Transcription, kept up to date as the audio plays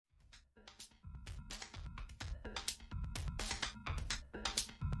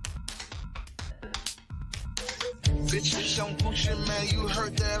Bitches on Gucci, man, you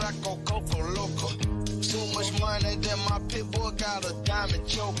heard that I go Coco Loco. Too much money that my pit bull got a diamond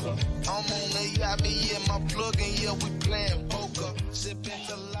choker. I'm on the yacht, me and my plug, and yeah, we playing poker. Sipping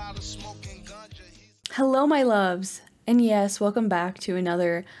a lot of smoking ganja. Hello, my loves, and yes, welcome back to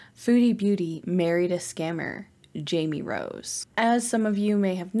another Foodie Beauty Married a Scammer, Jamie Rose. As some of you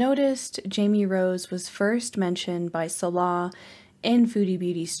may have noticed, Jamie Rose was first mentioned by Salah in Foodie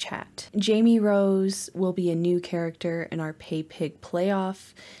Beauty's chat. Jamie Rose will be a new character in our paypig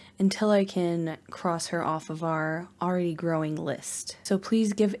playoff until I can cross her off of our already growing list. So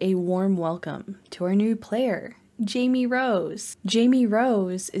please give a warm welcome to our new player, Jamie Rose. Jamie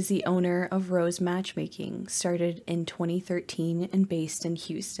Rose is the owner of Rose Matchmaking, started in 2013 and based in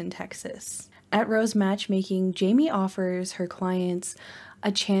Houston, Texas. At Rose Matchmaking, Jamie offers her clients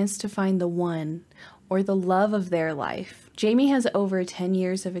a chance to find the one or the love of their life. Jamie has over 10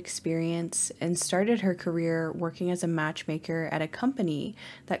 years of experience and started her career working as a matchmaker at a company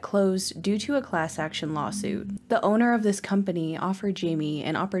that closed due to a class action lawsuit. The owner of this company offered Jamie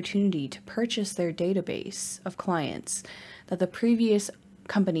an opportunity to purchase their database of clients that the previous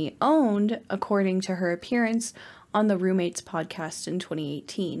company owned, according to her appearance on the Roommates podcast in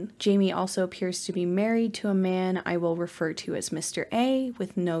 2018. Jamie also appears to be married to a man I will refer to as Mr. A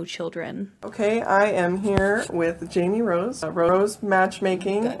with no children. Okay, I am here with Jamie Rose, Rose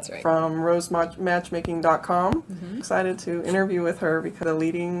Matchmaking. That's right. From rosematchmaking.com. Excited to interview with her because the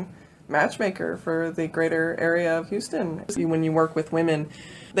leading matchmaker for the greater area of Houston. When you work with women,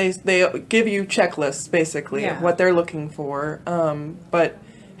 they give you checklists basically of what they're looking for, but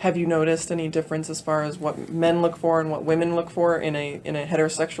have you noticed any difference as far as what men look for and what women look for in a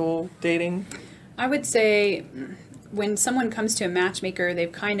heterosexual dating? I would say when someone comes to a matchmaker,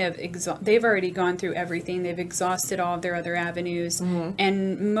 they've kind of they've already gone through everything. They've exhausted all of their other avenues.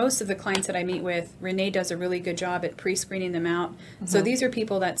 And most of the clients that I meet with, Renee does a really good job at pre-screening them out. So these are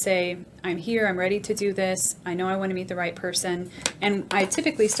people that say, I'm here, I'm ready to do this. I know I want to meet the right person. And I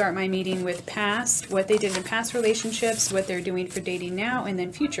typically start my meeting with past, what they did in past relationships, what they're doing for dating now, and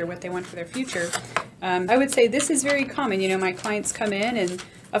then future, what they want for their future. I would say this is very common. You know, my clients come in and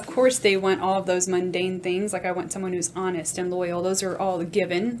of course, they want all of those mundane things. Like I want someone who's honest and loyal. Those are all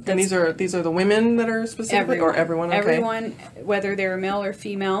given. And these are the women that are specifically, or everyone? Okay. Everyone, whether they're male or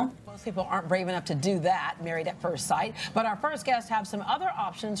female. Most people aren't brave enough to do that, married at first sight. But our first guests have some other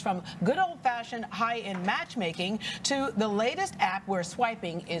options, from good old-fashioned high-end matchmaking to the latest app where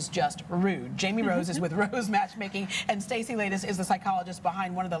swiping is just rude. Jamie Rose is with Rose Matchmaking, and Stacey Lattis is the psychologist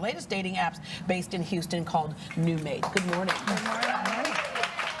behind one of the latest dating apps based in Houston called New Mate. Good morning. Good morning.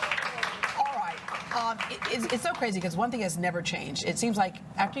 It's so crazy because one thing has never changed. It seems like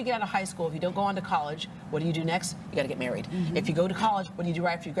after you get out of high school, if you don't go on to college, what do you do next? You got to get married. If you go to college, what do you do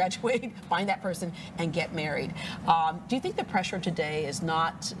right after you graduate? Find that person and get married. Do you think the pressure today is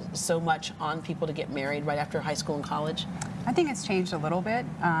not so much on people to get married right after high school and college? I think it's changed a little bit,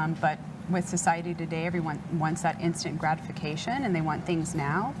 but with society today, everyone wants that instant gratification and they want things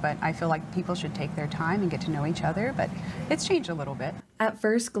now, but I feel like people should take their time and get to know each other, but it's changed a little bit. At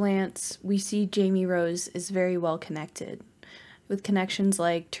first glance, we see Jamie Rose is very well connected, with connections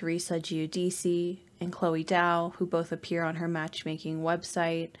like Teresa Giudice and Chloe Dow, who both appear on her matchmaking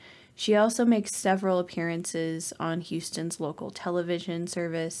website. She also makes several appearances on Houston's local television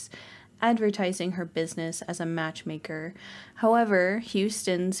service, advertising her business as a matchmaker. However,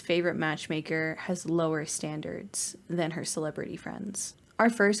 Houston's favorite matchmaker has lower standards than her celebrity friends. Our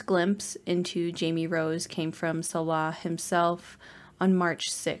first glimpse into Jamie Rose came from Salah himself on March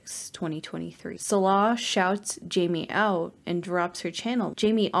 6, 2023. Salah shouts Jamie out and drops her channel.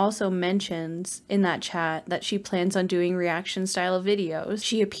 Jamie also mentions in that chat that she plans on doing reaction style videos.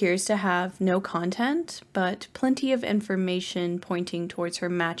 She appears to have no content, but plenty of information pointing towards her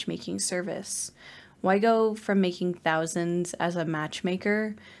matchmaking service. Why go from making thousands as a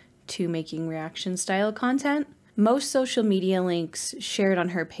matchmaker to making reaction style content? Most social media links shared on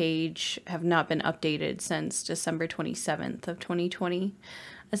her page have not been updated since December 27th of 2020.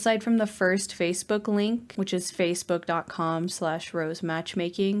 Aside from the first Facebook link, which is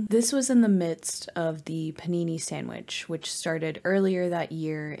facebook.com/rosematchmaking, this was in the midst of the panini sandwich, which started earlier that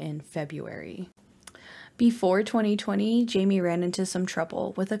year in February. Before 2020, Jamie ran into some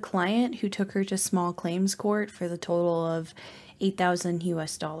trouble with a client who took her to small claims court for the total of $8,000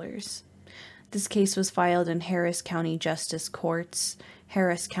 US. This case was filed in Harris County Justice Courts,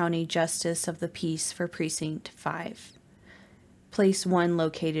 Harris County Justice of the Peace for Precinct 5, Place 1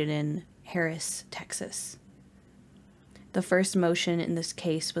 located in Harris, Texas. The first motion in this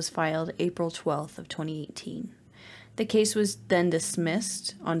case was filed April 12th of 2018. The case was then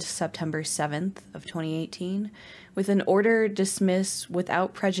dismissed on September 7th of 2018 with an order dismissed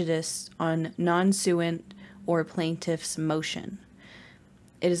without prejudice on non-suant or plaintiff's motion.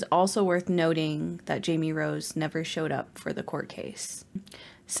 It is also worth noting that Jamie Rose never showed up for the court case.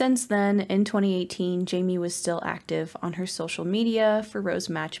 Since then, in 2018, Jamie was still active on her social media for Rose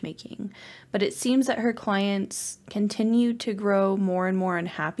Matchmaking, but it seems that her clients continued to grow more and more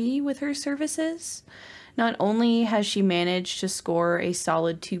unhappy with her services. Not only has she managed to score a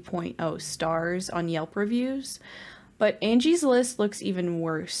solid 2.0 stars on Yelp reviews, but Angie's List looks even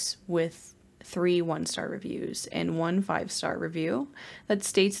worse with 3 1-star reviews and 1 5-star review that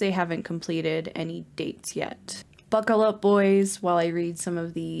states they haven't completed any dates yet. Buckle up, boys, while I read some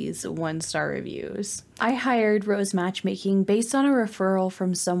of these 1-star reviews. I hired Rose Matchmaking based on a referral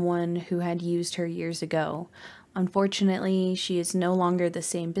from someone who had used her years ago. Unfortunately, she is no longer the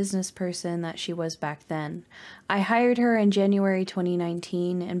same business person that she was back then. I hired her in January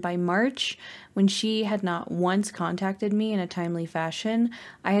 2019, and by March, when she had not once contacted me in a timely fashion,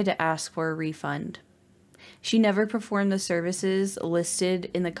 I had to ask for a refund. She never performed the services listed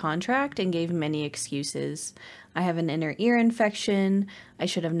in the contract and gave many excuses. I have an inner ear infection, I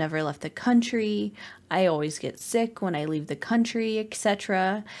should have never left the country, I always get sick when I leave the country,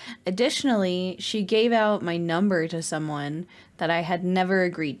 etc. Additionally, she gave out my number to someone that I had never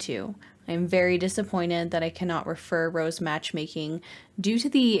agreed to. I am very disappointed that I cannot refer Rose Matchmaking due to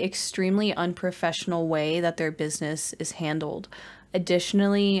the extremely unprofessional way that their business is handled.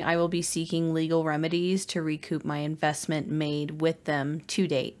 Additionally, I will be seeking legal remedies to recoup my investment made with them to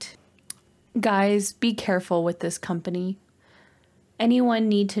date. Guys, be careful with this company. Anyone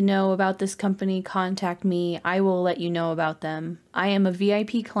need to know about this company, contact me. I will let you know about them. I am a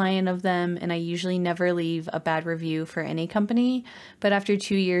VIP client of them, and I usually never leave a bad review for any company, but after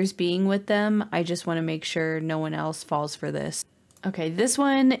 2 years being with them, I just want to make sure no one else falls for this. Okay, this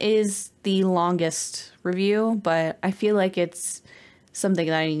one is the longest review, but I feel like it's something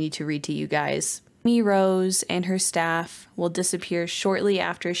that I need to read to you guys. Jamie Rose and her staff will disappear shortly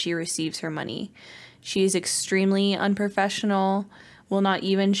after she receives her money. She is extremely unprofessional, will not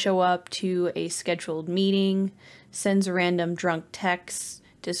even show up to a scheduled meeting, sends random drunk texts,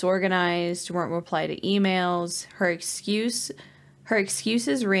 disorganized, won't reply to emails. Her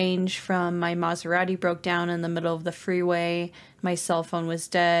excuses range from my Maserati broke down in the middle of the freeway, my cell phone was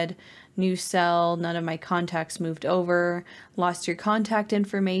dead, new cell, none of my contacts moved over, lost your contact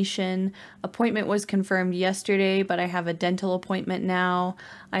information, appointment was confirmed yesterday, but I have a dental appointment now,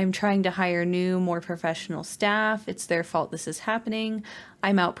 I am trying to hire new, more professional staff, it's their fault this is happening,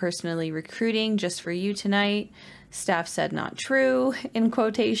 I'm out personally recruiting just for you tonight, staff said not true, in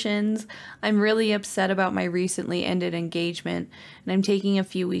quotations, I'm really upset about my recently ended engagement, and I'm taking a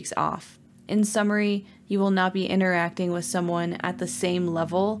few weeks off. In summary, you will not be interacting with someone at the same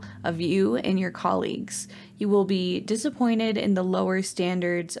level of you and your colleagues. You will be disappointed in the lower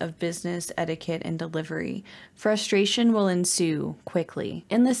standards of business etiquette and delivery. Frustration will ensue quickly.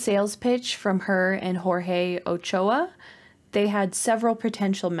 In the sales pitch from her and Jorge Ochoa, they had several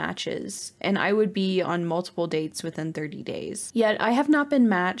potential matches, and I would be on multiple dates within 30 days. Yet I have not been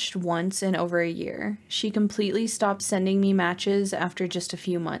matched once in over a year. She completely stopped sending me matches after just a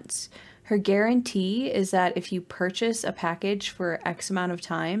few months. Her guarantee is that if you purchase a package for X amount of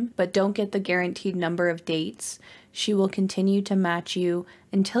time, but don't get the guaranteed number of dates, she will continue to match you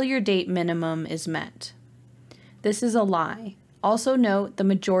until your date minimum is met. This is a lie. Also note, the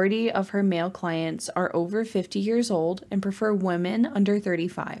majority of her male clients are over 50 years old and prefer women under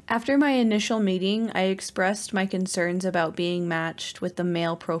 35. After my initial meeting, I expressed my concerns about being matched with the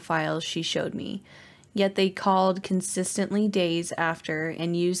male profiles she showed me. Yet they called consistently days after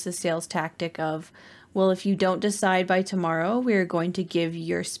and used the sales tactic of, well, if you don't decide by tomorrow, we are going to give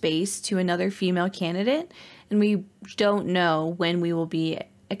your space to another female candidate, and we don't know when we will be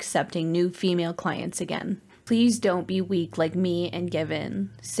accepting new female clients again. Please don't be weak like me and give in.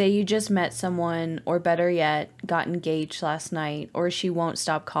 Say you just met someone, or better yet, got engaged last night, or she won't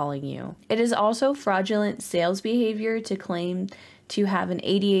stop calling you. It is also fraudulent sales behavior to claim to have an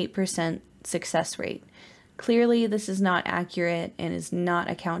 88% success rate. Clearly, this is not accurate and is not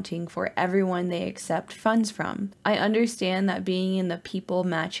accounting for everyone they accept funds from. I understand that being in the people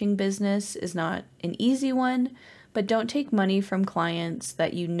matching business is not an easy one, but don't take money from clients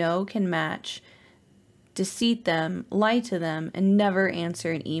that you know can match, deceive them, lie to them, and never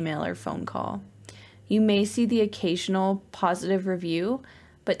answer an email or phone call. You may see the occasional positive review,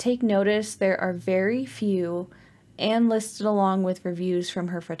 but take notice there are very few and listed along with reviews from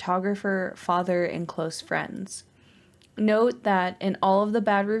her photographer, father, and close friends. Note that in all of the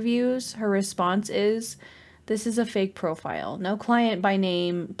bad reviews, her response is, This is a fake profile. No client by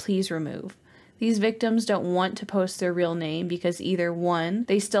name, please remove. These victims don't want to post their real name because either 1,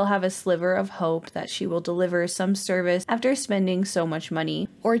 they still have a sliver of hope that she will deliver some service after spending so much money,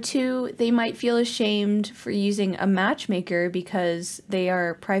 or 2, they might feel ashamed for using a matchmaker because they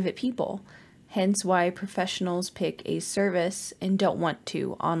are private people. Hence why professionals pick a service and don't want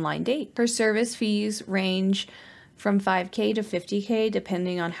to online date. Her service fees range from $5K to $50K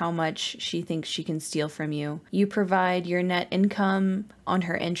depending on how much she thinks she can steal from you. You provide your net income on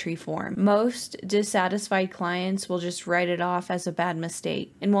her entry form. Most dissatisfied clients will just write it off as a bad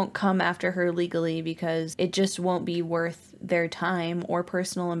mistake and won't come after her legally because it just won't be worth their time or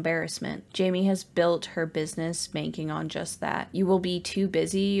personal embarrassment. Jamie has built her business banking on just that. You will be too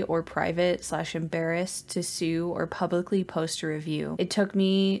busy or private/embarrassed to sue or publicly post a review. It took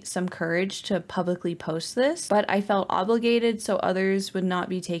me some courage to publicly post this, but I felt obligated so others would not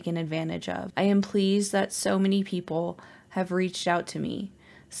be taken advantage of. I am pleased that so many people have reached out to me.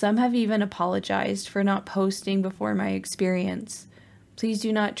 Some have even apologized for not posting before my experience. Please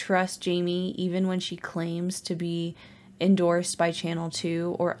do not trust Jamie even when she claims to be endorsed by Channel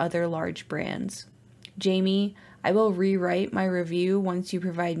 2 or other large brands. Jamie, I will rewrite my review once you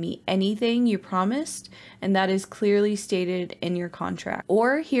provide me anything you promised, and that is clearly stated in your contract.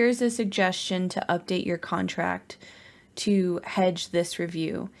 Or here's a suggestion to update your contract to hedge this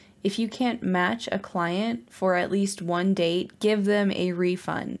review. If you can't match a client for at least 1 date, give them a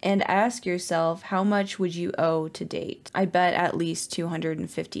refund and ask yourself how much would you owe to date. I bet at least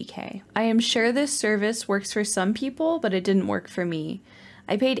 $250K. I am sure this service works for some people, but it didn't work for me.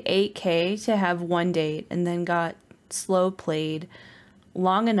 I paid $8K to have 1 date and then got slow played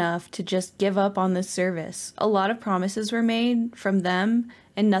long enough to just give up on this service. A lot of promises were made from them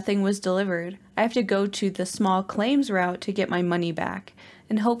and nothing was delivered. I have to go to the small claims route to get my money back,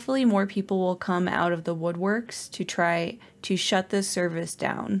 and hopefully more people will come out of the woodworks to try to shut this service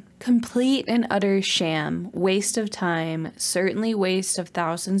down. Complete and utter sham, waste of time, certainly waste of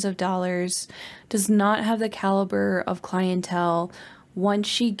thousands of dollars, does not have the caliber of clientele. Once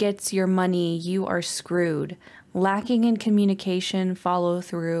she gets your money, you are screwed. Lacking in communication, follow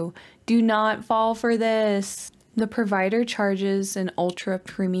through. Do not fall for this. The provider charges an ultra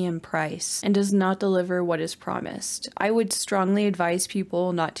premium price and does not deliver what is promised. I would strongly advise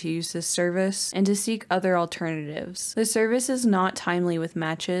people not to use this service and to seek other alternatives. The service is not timely with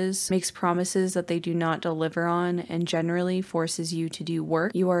matches, makes promises that they do not deliver on, and generally forces you to do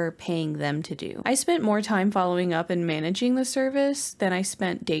work you are paying them to do. I spent more time following up and managing the service than I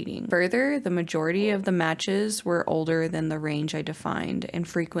spent dating. Further, the majority of the matches were older than the range I defined and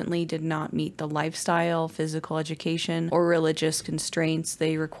frequently did not meet the lifestyle, physical education, or religious constraints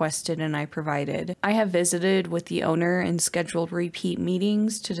they requested and I provided. I have visited with the owner and scheduled repeat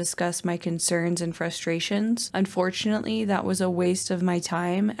meetings to discuss my concerns and frustrations. Unfortunately, that was a waste of my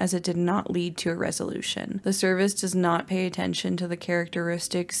time as it did not lead to a resolution. The service does not pay attention to the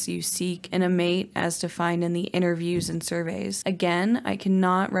characteristics you seek in a mate as defined in the interviews and surveys. Again, I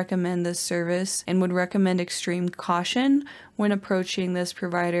cannot recommend this service and would recommend extreme caution when approaching this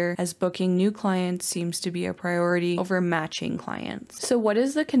provider, as booking new clients seems to be a priority over matching clients. So what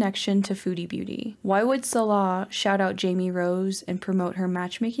is the connection to Foodie Beauty? Why would Salah shout out Jamie Rose and promote her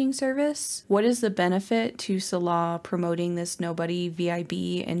matchmaking service? What is the benefit to Salah promoting this nobody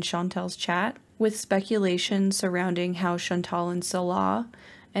VIB in Chantel's chat? With speculation surrounding how Chantal and Salah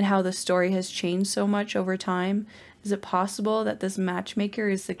and how the story has changed so much over time, is it possible that this matchmaker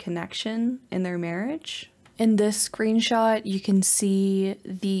is the connection in their marriage? In this screenshot, you can see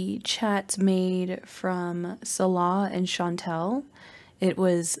the chats made from Salah and Chantel. It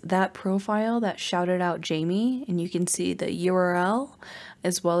was that profile that shouted out Jamie, and you can see the URL,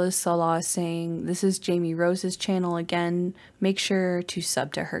 as well as Salah saying, "This is Jamie Rose's channel again. Make sure to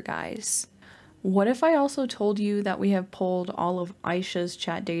sub to her, guys." What if I also told you that we have pulled all of Aisha's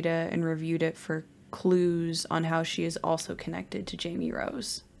chat data and reviewed it for clues on how she is also connected to Jamie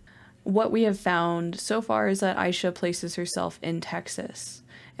Rose? What we have found so far is that Aisha places herself in Texas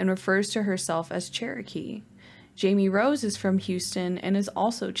and refers to herself as Cherokee. Jamie Rose is from Houston and is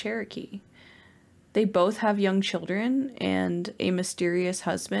also Cherokee. They both have young children and a mysterious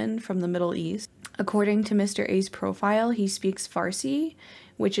husband from the Middle East. According to Mr. A's profile, he speaks Farsi,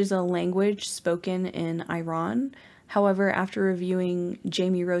 which is a language spoken in Iran. However, after reviewing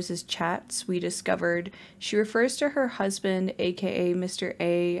Jamie Rose's chats, we discovered she refers to her husband, aka Mr.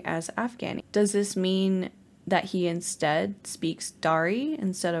 A, as Afghani. Does this mean that he instead speaks Dari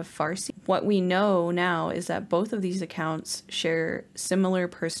instead of Farsi? What we know now is that both of these accounts share similar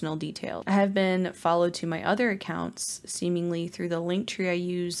personal details. I have been followed to my other accounts, seemingly through the link tree I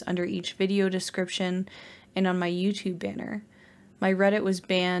use under each video description, and on my YouTube banner. My Reddit was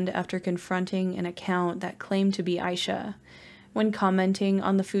banned after confronting an account that claimed to be Aisha when commenting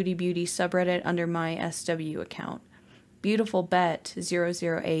on the Foodie Beauty subreddit under my SW account. Beautiful Bet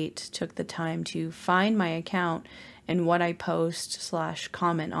 008 took the time to find my account and what I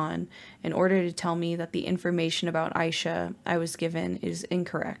post/comment on in order to tell me that the information about Aisha I was given is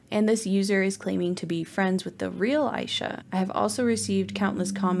incorrect. And this user is claiming to be friends with the real Aisha. I have also received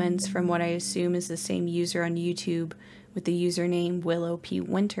countless comments from what I assume is the same user on YouTube with the username Willow P.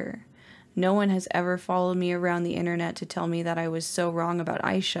 Winter. No one has ever followed me around the internet to tell me that I was so wrong about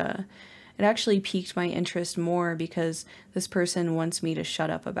Aisha. It actually piqued my interest more because this person wants me to shut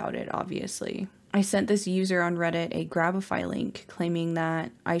up about it, obviously. I sent this user on Reddit a Grabify link claiming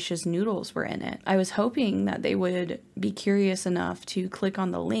that Aisha's noodles were in it. I was hoping that they would be curious enough to click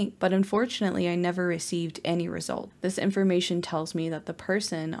on the link, but unfortunately I never received any result. This information tells me that the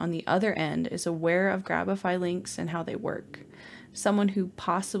person on the other end is aware of Grabify links and how they work. Someone who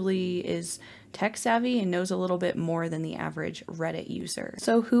possibly is tech savvy and knows a little bit more than the average Reddit user.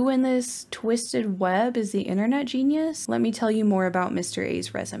 So who in this twisted web is the internet genius? Let me tell you more about Mr.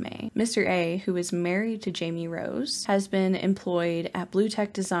 A's resume. Mr. A, who is married to Jamie Rose, has been employed at Blue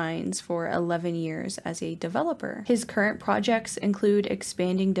Tech Designs for 11 years as a developer. His current projects include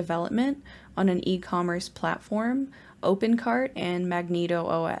expanding development on an e-commerce platform, OpenCart, and Magneto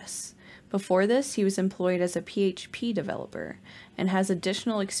OS. Before this, he was employed as a PHP developer and has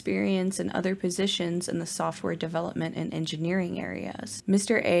additional experience in other positions in the software development and engineering areas.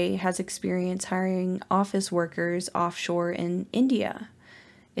 Mr. A has experience hiring office workers offshore in India.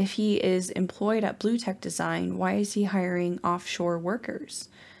 If he is employed at Blue Tech Design, why is he hiring offshore workers?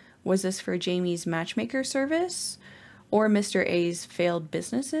 Was this for Jamie's matchmaker service or Mr. A's failed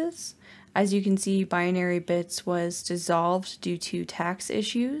businesses? As you can see, Binary Bits was dissolved due to tax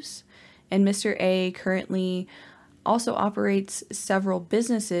issues. And Mr. A currently also operates several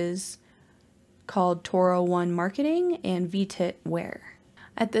businesses called Toro One Marketing and VTIT Wear.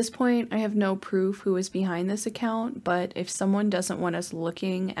 At this point, I have no proof who is behind this account, but if someone doesn't want us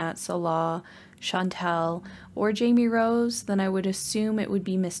looking at Salah, Chantel, or Jamie Rose, then I would assume it would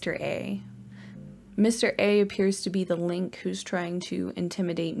be Mr. A. Mr. A appears to be the link who's trying to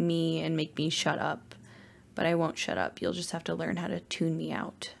intimidate me and make me shut up. But I won't shut up. You'll just have to learn how to tune me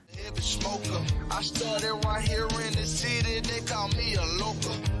out. Heavy smoker. I started right here in the city, they call me a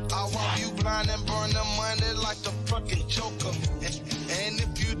local. I walk you blind and burn the money like the fucking Joker. And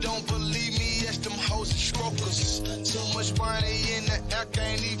if you don't believe me, ask them hoes and strokers. So much money in the air,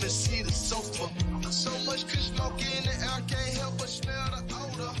 can't even see the sofa. So much good smoke in the air, can't help but smell the